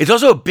 It's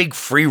also a big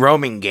free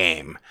roaming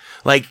game.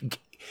 Like, the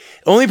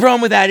only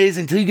problem with that is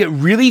until you get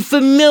really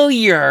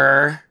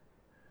familiar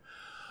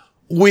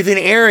with an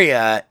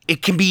area,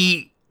 it can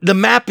be, the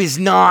map is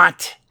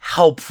not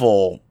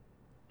helpful.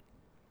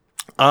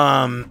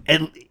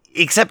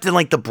 Except in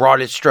like the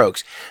broadest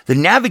strokes. The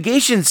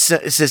navigation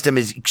system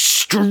is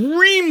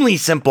extremely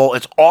simple.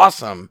 It's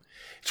awesome.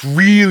 It's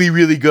really,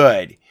 really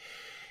good.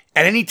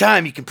 At any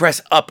time, you can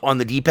press up on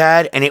the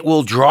D-pad, and it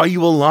will draw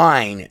you a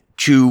line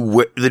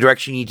to the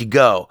direction you need to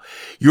go.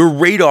 Your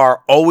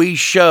radar always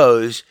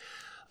shows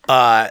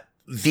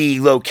the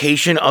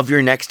location of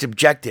your next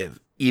objective,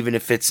 even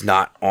if it's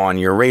not on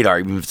your radar.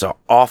 Even if it's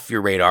off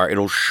your radar,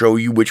 it'll show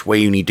you which way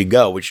you need to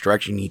go, which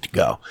direction you need to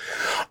go.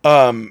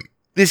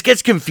 This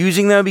gets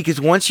confusing, though,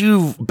 because once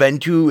you've been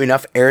to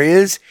enough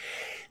areas,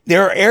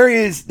 there are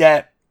areas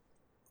that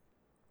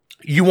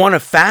you want to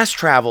fast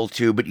travel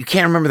to, but you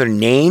can't remember their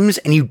names,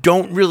 and you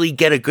don't really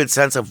get a good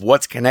sense of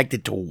what's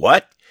connected to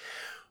what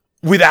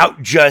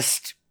without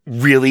just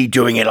really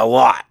doing it a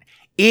lot.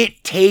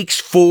 It takes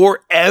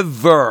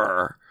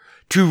forever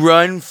to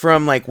run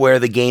from like where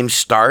the game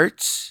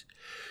starts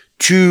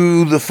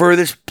to the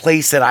furthest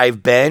place that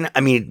I've been.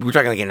 I mean, we're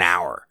talking like an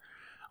hour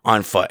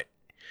on foot.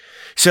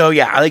 So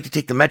yeah, I like to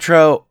take the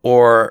metro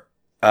or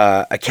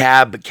a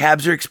cab, but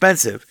cabs are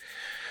expensive.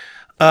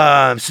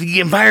 So the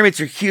environments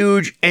are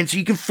huge, and so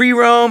you can free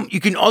roam. You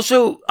can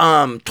also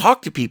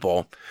talk to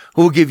people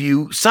who will give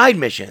you side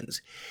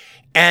missions.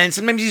 And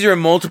sometimes these are in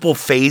multiple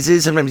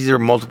phases. Sometimes these are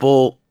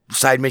multiple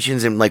side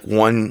missions in like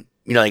one,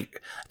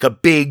 like a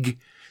big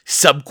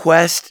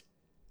sub-quest.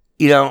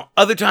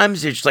 Other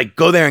times it's like,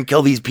 go there and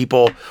kill these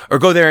people, or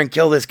go there and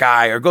kill this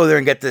guy, or go there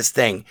and get this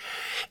thing.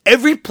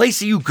 Every place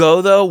that you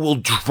go, though, will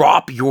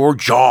drop your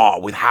jaw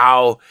with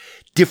how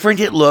different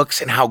it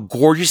looks and how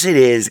gorgeous it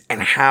is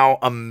and how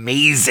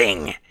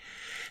amazing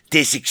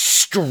this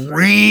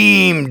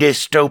extreme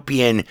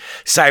dystopian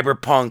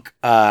cyberpunk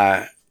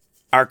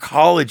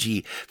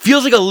arcology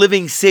feels. Like a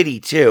living city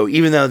too,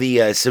 even though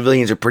the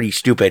civilians are pretty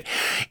stupid.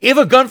 If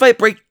a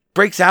gunfight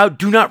breaks out,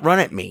 do not run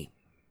at me,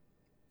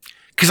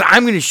 because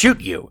I'm going to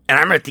shoot you and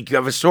I'm going to think you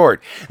have a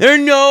sword. There are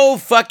no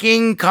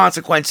fucking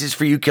consequences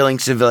for you killing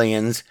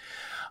civilians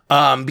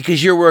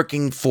because you're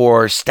working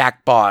for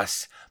Stack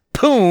Boss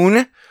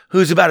Poon,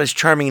 who's about as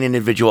charming an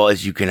individual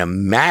as you can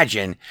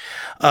imagine.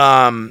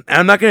 And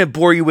I'm not going to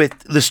bore you with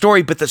the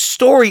story, but the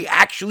story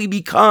actually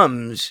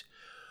becomes,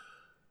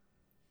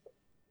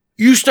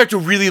 you start to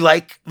really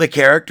like the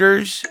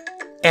characters,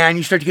 and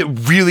you start to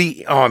get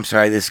really, oh, I'm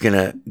sorry, this is going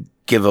to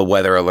give a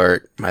weather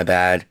alert. My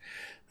bad.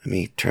 Let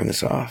me turn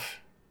this off.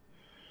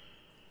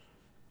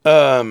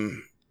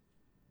 You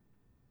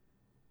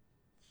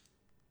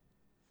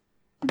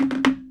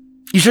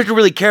start to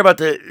really care about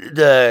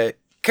the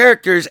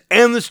characters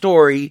and the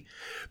story,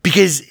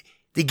 because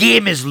the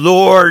game is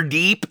lore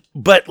deep,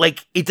 but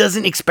like it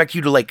doesn't expect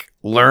you to like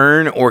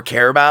learn or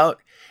care about,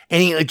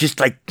 and it just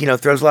like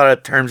throws a lot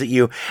of terms at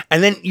you.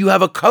 And then you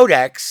have a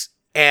codex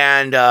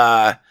and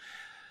a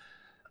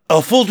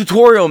full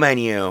tutorial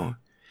menu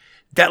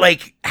that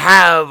like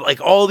have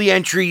like all the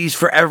entries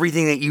for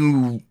everything that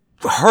you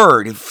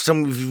heard. If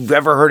you've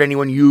ever heard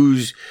anyone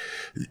use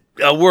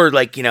a word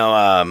like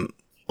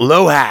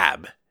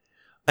LOHAB,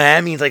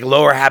 that means like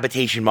lower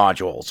habitation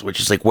modules, which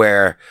is like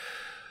where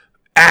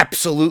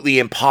absolutely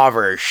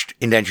impoverished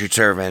indentured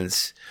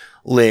servants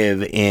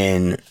live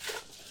in,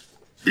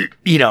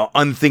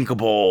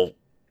 unthinkable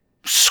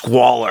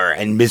squalor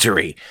and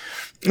misery.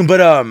 But,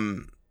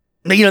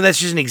 that's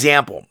just an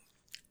example.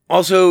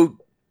 Also,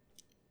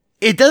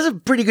 it does a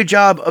pretty good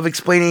job of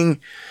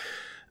explaining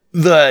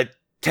the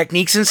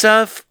techniques and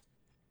stuff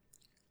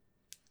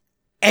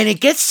And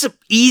it gets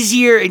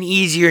easier and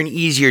easier and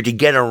easier to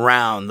get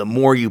around the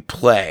more you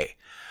play.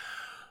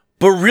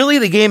 But really,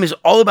 the game is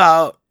all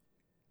about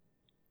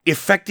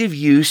effective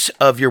use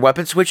of your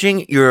weapon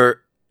switching,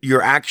 your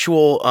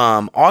actual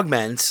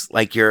augments,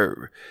 like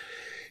your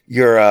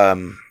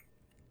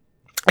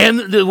and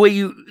the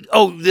way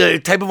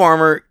the type of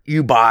armor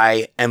you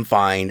buy and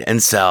find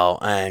and sell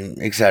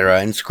and etc.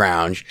 and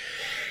scrounge,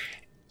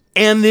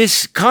 and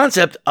this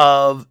concept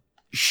of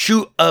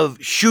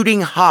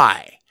shooting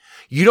high.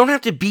 You don't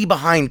have to be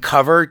behind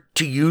cover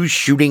to use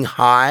shooting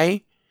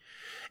high.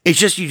 It's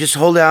just you just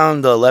hold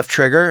down the left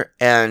trigger,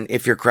 and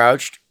if you're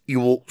crouched,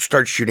 you will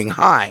start shooting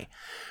high.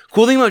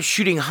 Cool thing about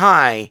shooting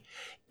high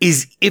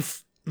is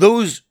if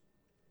those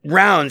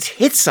rounds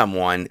hit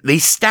someone, they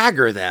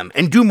stagger them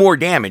and do more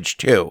damage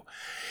too.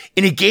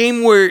 In a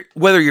game where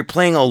whether you're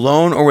playing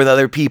alone or with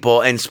other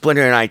people, and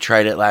Splinter and I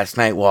tried it last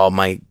night while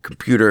my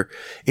computer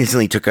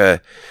instantly took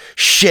a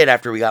shit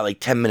after we got like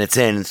 10 minutes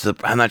in, so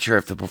I'm not sure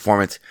if the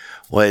performance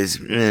was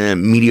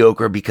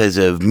mediocre because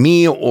of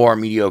me or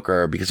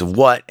mediocre because of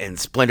what, and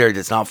Splinter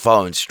does not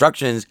follow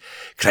instructions,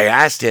 because I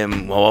asked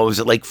him, well, what was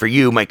it like for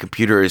you? My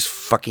computer is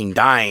fucking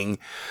dying.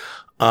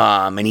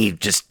 And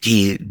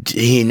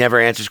he never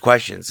answers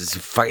questions.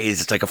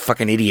 It's like a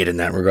fucking idiot in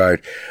that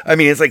regard. I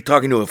mean, it's like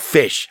talking to a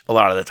fish a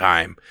lot of the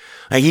time.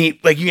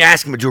 Like you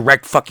ask him a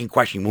direct fucking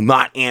question, he will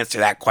not answer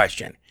that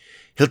question.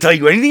 He'll tell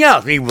you anything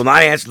else, but he will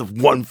not answer the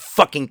one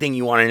fucking thing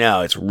you want to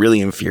know. It's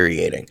really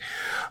infuriating.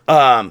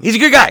 He's a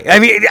good guy. I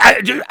mean,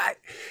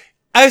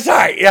 I'm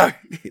sorry. Yeah,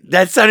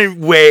 that sounded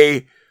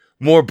way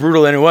more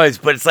brutal than it was,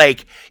 but it's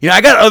like, I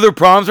got other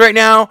problems right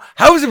now.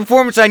 How was the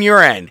performance on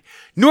your end?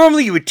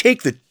 Normally you would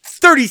take the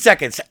 30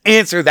 seconds to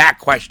answer that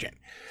question.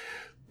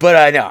 But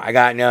I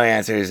got no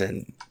answers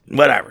and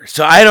whatever.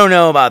 So I don't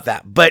know about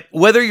that. But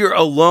whether you're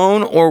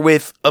alone or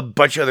with a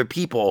bunch of other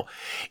people,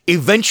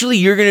 eventually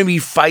you're going to be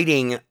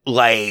fighting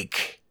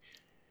like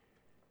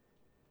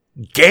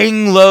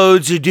gang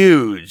loads of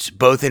dudes,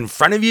 both in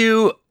front of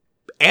you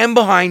and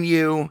behind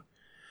you.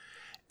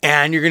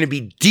 And you're going to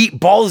be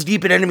balls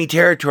deep in enemy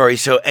territory.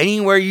 So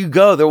anywhere you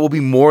go, there will be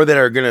more that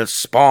are going to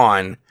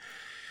spawn.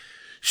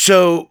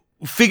 So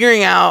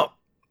figuring out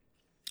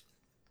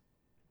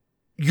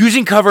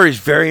using cover is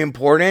very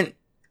important,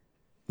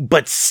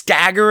 but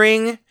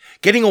staggering,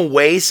 getting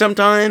away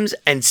sometimes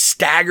and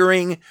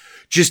staggering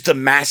just a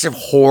massive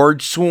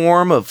horde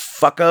swarm of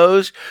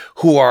fuckos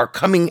who are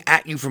coming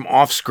at you from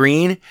off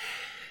screen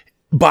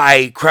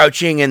by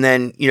crouching and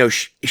then,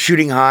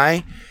 shooting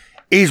high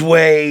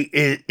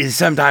is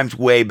sometimes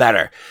way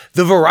better.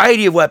 The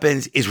variety of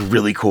weapons is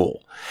really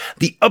cool.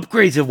 The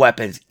upgrades of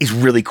weapons is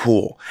really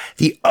cool.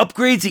 The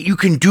upgrades that you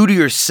can do to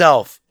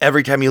yourself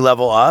every time you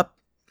level up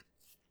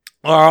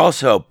are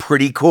also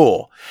pretty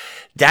cool.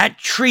 That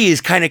tree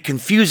is kind of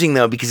confusing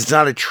though, because it's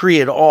not a tree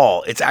at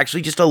all. It's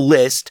actually just a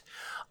list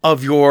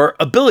of your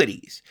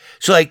abilities.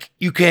 So like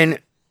you can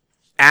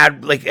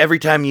add, like every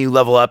time you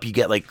level up, you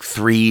get like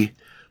 3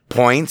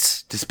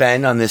 points to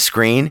spend on this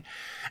screen,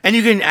 and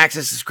you can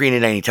access the screen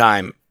at any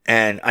time.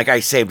 And like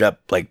I saved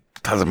up like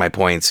tons of my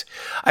points.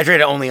 I tried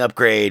to only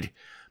upgrade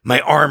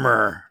my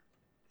armor,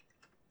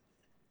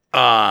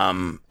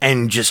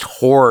 and just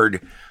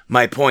hoard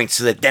my points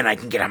so that then I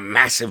can get a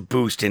massive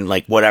boost in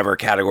like whatever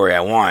category I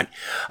want.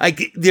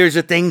 Like there's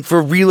a thing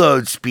for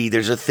reload speed.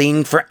 There's a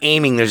thing for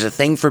aiming. There's a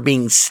thing for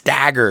being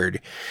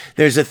staggered.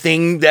 There's a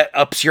thing that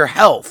ups your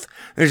health.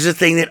 There's a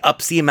thing that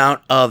ups the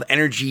amount of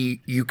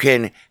energy you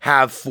can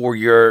have for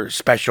your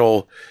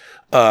special,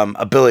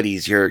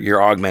 abilities,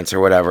 your augments or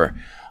whatever.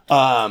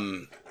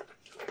 And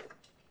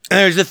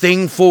there's a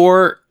thing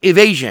for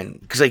evasion,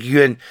 because like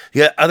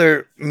the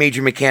other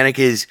major mechanic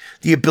is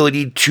the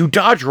ability to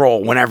dodge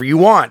roll whenever you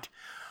want,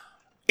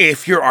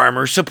 if your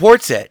armor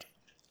supports it.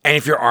 And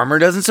if your armor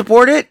doesn't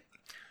support it,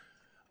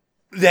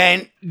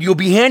 then you'll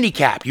be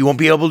handicapped. You won't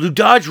be able to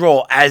dodge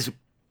roll as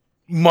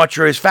much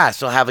or as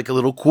fast. It'll have like a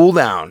little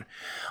cooldown.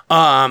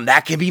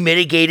 That can be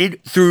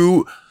mitigated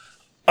through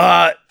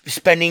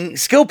spending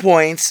skill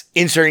points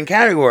in certain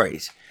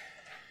categories.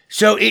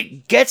 So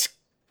it gets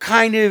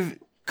kind of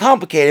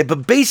complicated,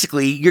 but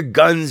basically your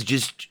guns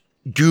just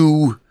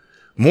do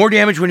more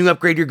damage when you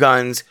upgrade your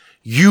guns.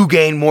 You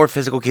gain more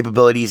physical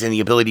capabilities and the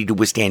ability to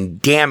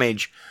withstand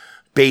damage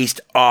based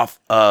off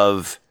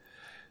of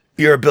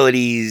your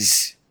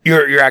abilities,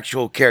 your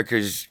actual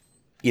character's,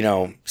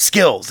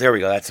 skills. There we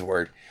go. That's the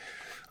word.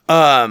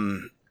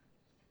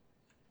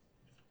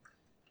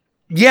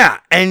 Yeah.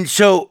 And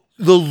so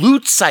the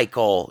loot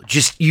cycle,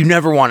 just, you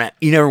never want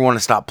to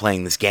stop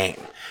playing this game,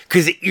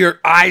 because your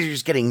eyes are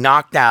just getting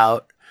knocked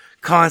out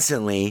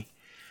constantly,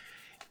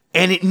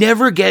 and it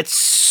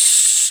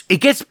gets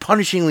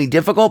punishingly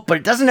difficult, but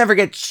it doesn't ever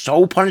get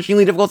so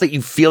punishingly difficult that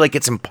you feel like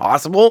it's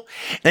impossible.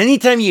 And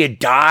anytime you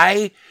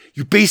die,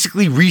 you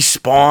basically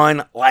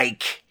respawn,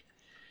 like,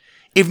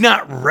 if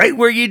not right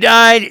where you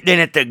died, then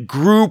at the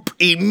group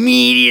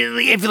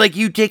immediately. I feel like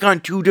you take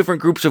on 2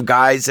 different groups of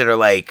guys that are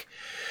like,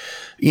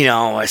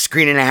 a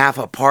screen and a half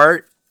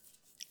apart.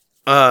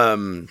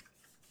 You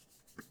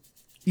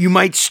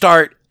might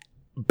start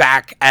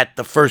back at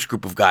the first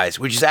group of guys,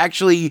 which is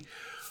actually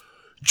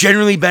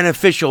generally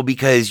beneficial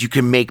because you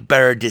can make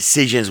better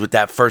decisions with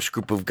that first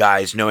group of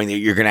guys, knowing that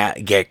you're going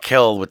to get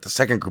killed with the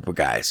second group of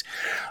guys.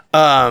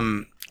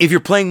 If you're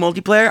playing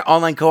multiplayer,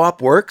 online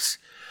co-op works.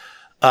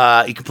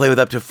 You can play with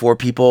up to 4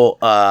 people,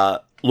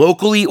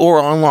 locally or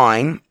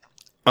online.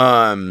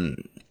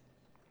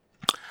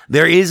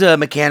 There is a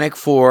mechanic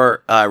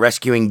for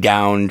rescuing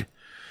downed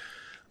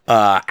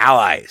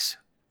allies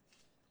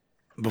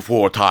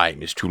before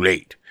time is too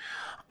late.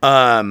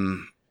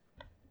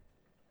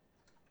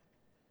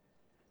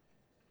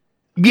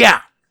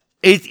 Yeah,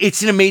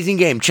 it's an amazing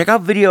game. Check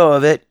out video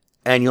of it,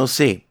 and you'll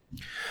see.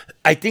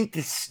 I think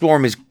this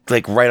storm is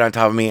like right on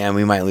top of me, and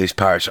we might lose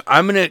power. So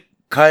I'm gonna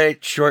cut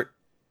it short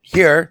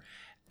here.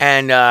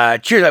 And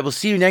cheers. I will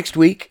see you next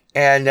week.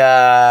 And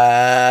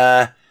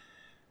yeah,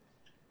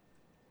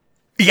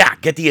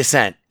 get the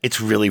Ascent.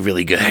 It's really,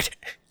 really good.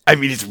 I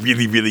mean, it's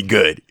really, really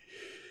good.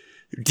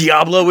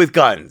 Diablo with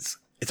guns.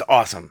 It's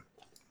awesome.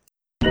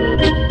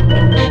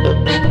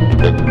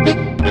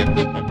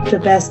 The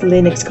Best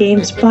Linux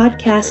Games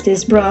podcast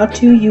is brought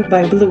to you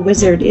by Blue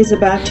Wizard is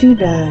About to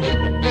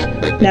Die.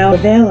 Now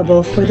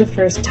available for the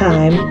first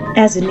time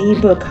as an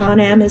ebook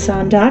on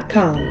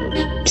Amazon.com.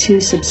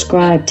 To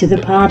subscribe to the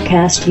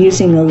podcast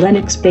using a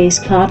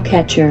Linux-based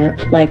podcatcher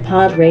like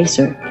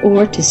Podracer,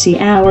 or to see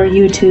our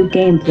YouTube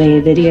gameplay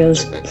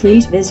videos,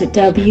 please visit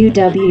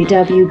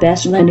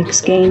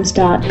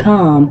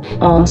www.bestlinuxgames.com.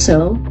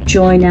 Also,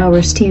 join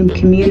our Steam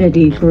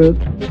community group,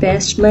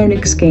 Best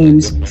Linux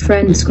Games,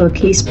 Friends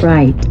Cookie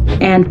Sprite,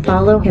 and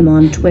follow him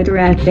on Twitter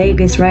at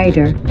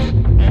VegasWriter.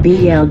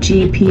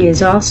 BLGP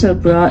is also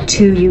brought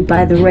to you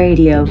by the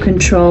Radio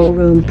Control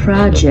Room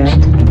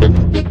Project.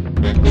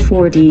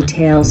 For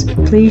details,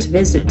 please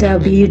visit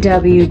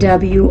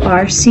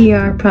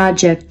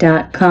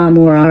www.rcrproject.com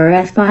or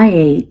rfihc.com.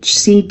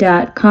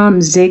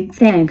 Zig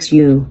thanks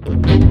you.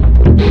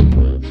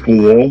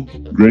 For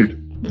great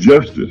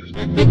justice.